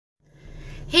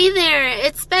Hey there,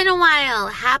 it's been a while.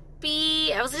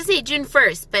 I was going to say June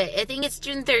 1st, but I think it's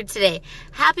June 3rd today.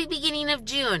 Happy beginning of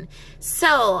June.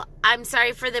 So, I'm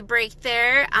sorry for the break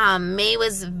there. May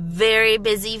was very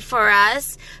busy for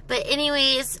us. But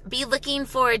anyways, be looking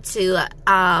forward to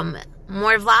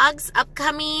more vlogs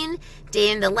upcoming,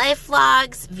 day in the life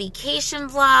vlogs, vacation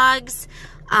vlogs,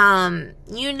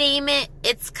 you name it,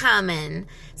 it's coming.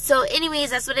 So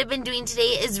anyways, that's what I've been doing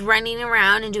today, is running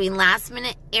around and doing last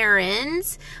minute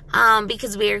errands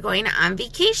because we are going on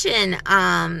vacation.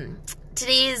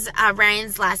 Today is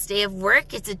Ryan's last day of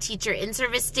work. It's a teacher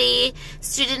in-service day.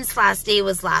 Students' last day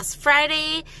was last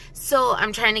Friday. So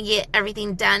I'm trying to get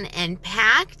everything done and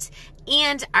packed.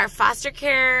 And our foster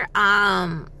care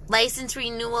license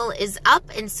renewal is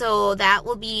up. And so that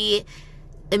will be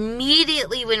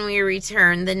immediately when we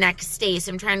return the next day.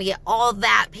 So I'm trying to get all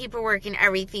that paperwork and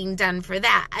everything done for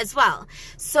that as well.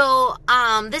 So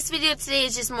this video today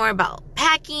is just more about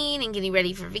packing and getting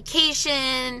ready for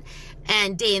vacation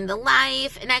and day in the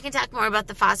life. And I can talk more about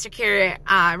the foster care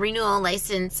renewal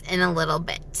license in a little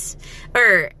bit,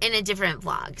 or in a different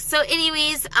vlog. So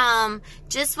anyways,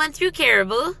 just went through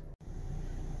Caribou.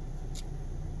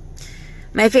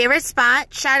 My favorite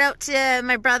spot. Shout out to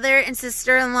my brother and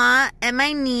sister-in-law and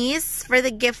my niece for the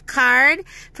gift card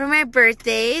for my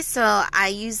birthday. So I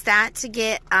used that to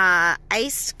get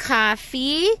iced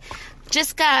coffee.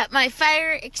 Just got my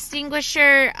fire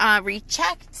extinguisher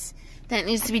rechecked. That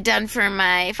needs to be done for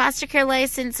my foster care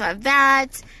license. So I have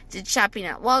that. Did shopping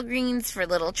at Walgreens for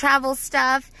little travel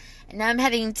stuff. And now I'm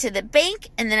heading to the bank,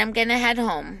 and then I'm going to head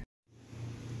home.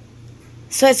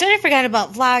 So I sort of forgot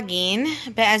about vlogging,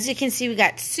 but as you can see, we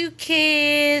got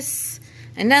suitcase,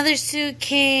 another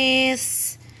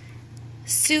suitcase,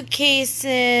 suitcases,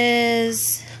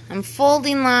 I'm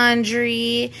folding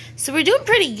laundry. So we're doing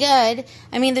pretty good.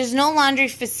 I mean, there's no laundry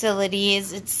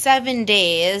facilities. It's 7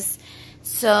 days.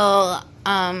 So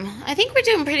I think we're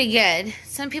doing pretty good.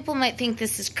 Some people might think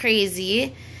this is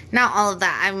crazy. Not all of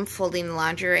that. I'm folding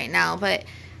laundry right now. But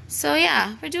so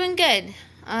yeah, we're doing good.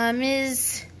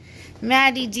 Ms.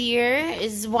 Maddie dear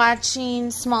is watching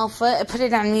Smallfoot. I put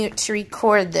it on mute to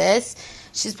record this.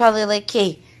 She's probably like,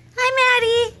 hey, hi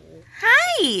Maddie.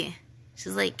 Hi.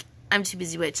 She's like, I'm too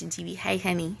busy watching TV. Hi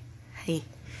honey. Hi.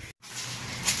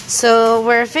 So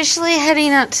we're officially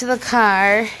heading out to the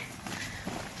car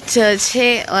to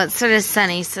take, well, it's sort of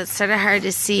sunny, so it's sort of hard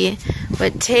to see,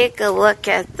 but take a look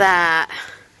at that.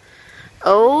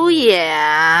 Oh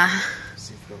yeah.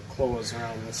 Clothes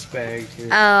around this bag here.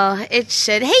 Oh, it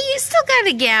should. Hey, you still got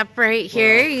a gap right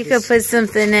here. Well, you could put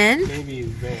something in. Maybe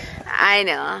there. I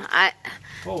know.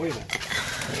 Oh, wait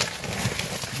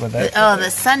a minute. Oh,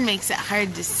 the sun makes it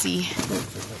hard to see.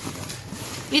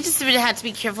 You just would have to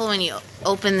be careful when you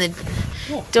open the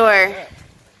door.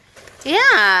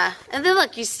 Yeah. And then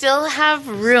look, you still have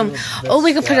room. Oh,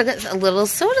 we could put a little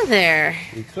soda there.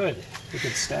 We could. We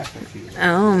could stack a few.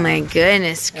 Oh, my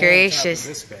goodness gracious.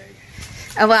 This bag.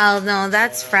 Oh, well, no,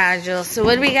 that's fragile. So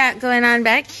what do we got going on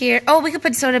back here? Oh, we could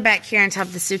put soda back here on top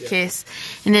of the suitcase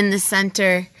and in the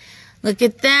center. Look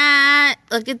at that.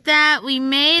 Look at that. We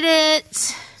made it.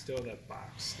 Still that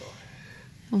box,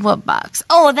 though. What box?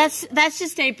 Oh, that's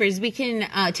just diapers. We can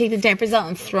take the diapers out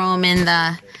and throw them in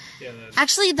the...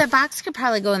 Actually, the box could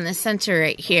probably go in the center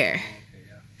right here.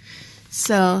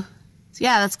 So,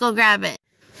 yeah, let's go grab it.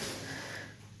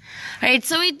 All right,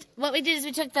 so what we did is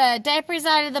we took the diapers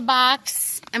out of the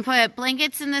box and put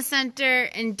blankets in the center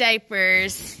and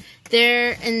diapers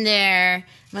there and there.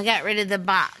 And we got rid of the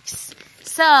box.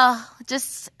 So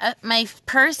just my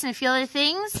purse and a few other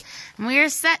things. And we are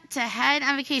set to head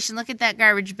on vacation. Look at that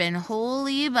garbage bin.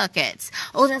 Holy buckets.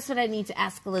 Oh, that's what I need to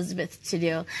ask Elizabeth to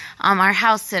do. Our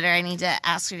house sitter, I need to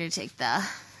ask her to take the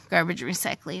garbage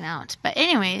recycling out. But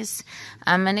anyways,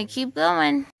 I'm going to keep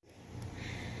going.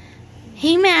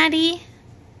 Hey, Maddie.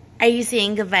 Are you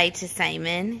saying goodbye to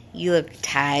Simon? You look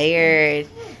tired.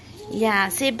 Yeah,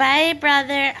 say bye,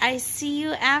 brother. I see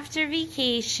you after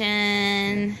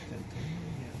vacation.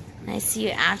 I see you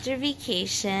after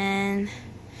vacation.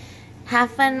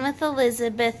 Have fun with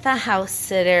Elizabeth, the house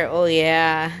sitter. Oh,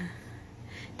 yeah.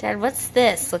 Dad, what's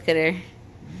this? Look at her.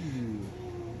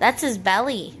 That's his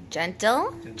belly.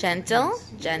 Gentle, gentle,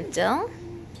 gentle.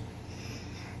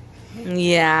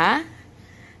 Yeah.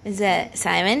 Is that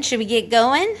Simon? Should we get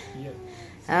going?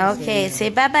 Yeah. Okay, say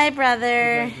bye-bye,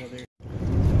 brother.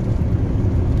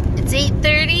 It's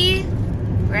 8:30.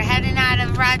 We're heading out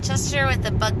of Rochester with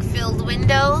a bug-filled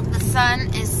window. The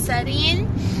sun is setting.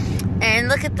 And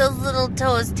look at those little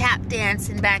toes tap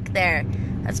dancing back there.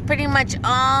 That's pretty much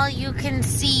all you can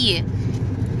see.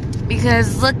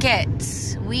 Because look at,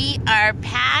 we are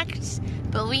packed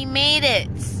but we made it.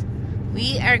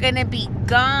 We are gonna be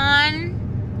gone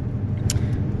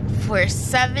for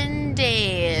 7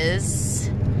 days.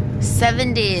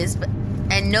 7 days,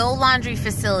 and no laundry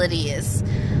facilities.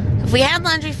 If we had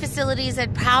laundry facilities,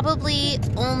 I'd probably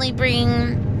only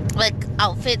bring like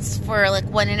outfits for like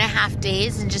 1.5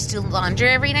 days and just do laundry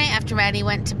every night after Maddie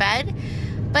went to bed.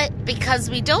 But because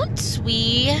we don't,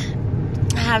 we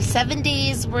have 7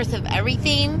 days worth of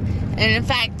everything. And in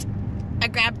fact, I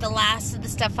grabbed the last of the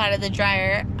stuff out of the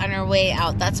dryer on our way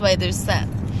out. That's why there's that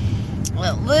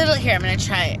little, here, I'm going to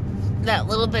try it. That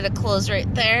little bit of clothes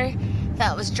right there.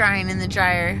 That was drying in the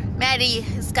dryer. Maddie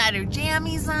has got her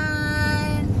jammies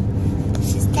on.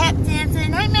 She's tap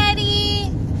dancing. Hi,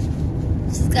 Maddie.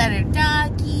 She's got her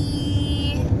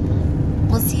doggy.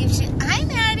 We'll see if she, hi,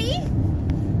 Maddie.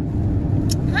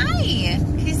 Hi.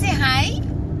 Can you say hi?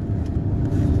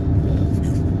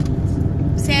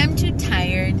 Say I'm too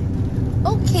tired.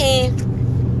 Okay.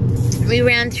 We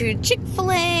ran through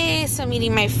Chick-fil-A, so I'm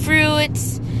eating my fruit.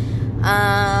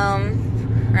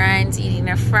 Ryan's eating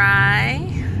a fry.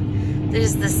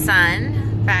 There's the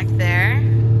sun back there.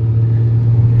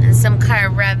 And some car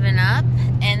revving up.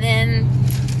 And then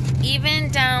even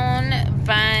down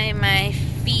by my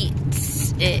feet,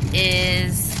 it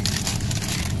is,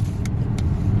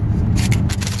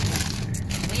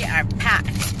 we are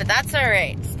packed. But that's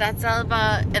alright. That's all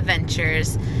about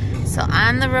adventures. So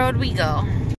on the road we go.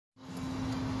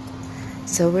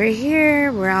 So we're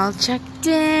here. We're all checked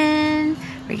in.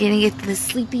 We're gonna get the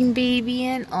sleeping baby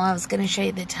in. Oh, I was gonna show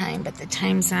you the time, but the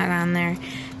time's not on there.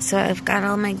 So I've got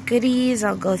all my goodies.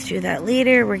 I'll go through that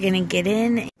later. We're gonna get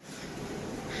in.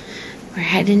 We're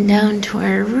heading down to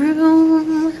our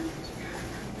room.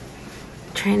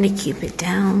 Trying to keep it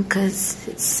down because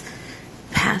it's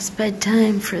past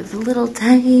bedtime for the little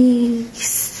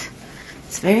tykes.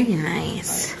 It's very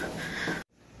nice.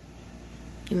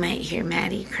 You might hear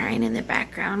Maddie crying in the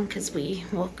background because we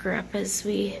woke her up as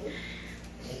we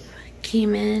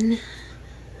came in.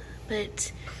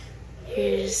 But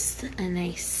here's a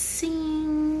nice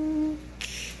sink,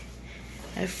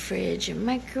 a fridge, a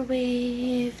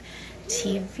microwave,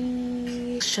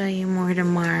 TV. I'll show you more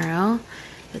tomorrow,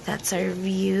 but that's our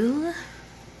view.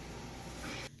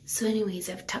 So anyways,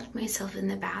 I've tucked myself in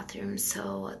the bathroom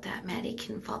so that Maddie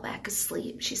can fall back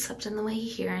asleep. She slept on the way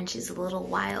here and she's a little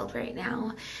wild right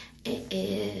now. It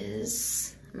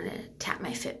is, I'm gonna tap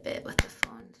my Fitbit with the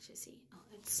phone to see. Oh,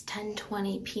 it's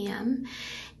 10:20 p.m.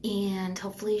 and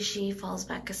hopefully she falls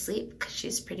back asleep because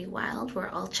she's pretty wild. We're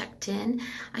all checked in.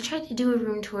 I tried to do a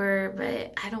room tour,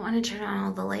 but I don't want to turn on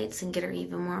all the lights and get her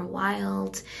even more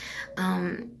wild.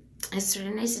 It's sort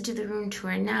of nice to do the room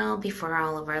tour now before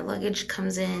all of our luggage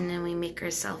comes in and we make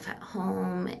ourselves at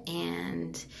home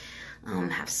and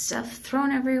have stuff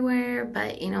thrown everywhere.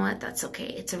 But you know what? That's okay.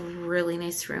 It's a really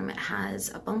nice room. It has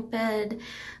a bunk bed,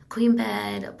 a queen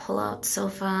bed, a pull-out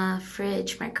sofa,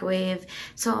 fridge, microwave.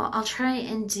 So I'll try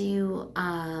and do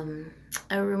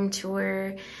a room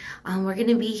tour. We're going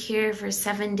to be here for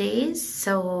 7 days,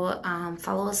 so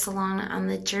follow us along on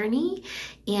the journey.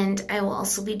 And I will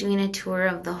also be doing a tour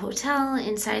of the hotel,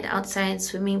 inside, outside,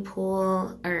 swimming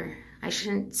pool, or I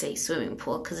shouldn't say swimming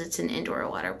pool because it's an indoor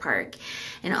water park,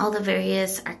 and all the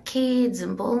various arcades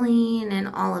and bowling and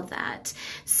all of that.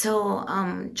 So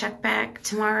check back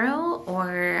tomorrow,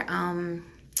 or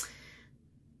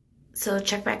so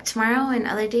check back tomorrow and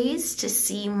other days to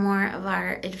see more of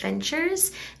our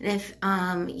adventures. And if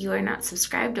you are not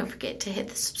subscribed, don't forget to hit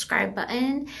the subscribe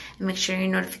button and make sure your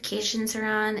notifications are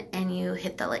on and you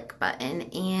hit the like button.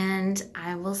 And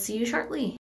I will see you shortly.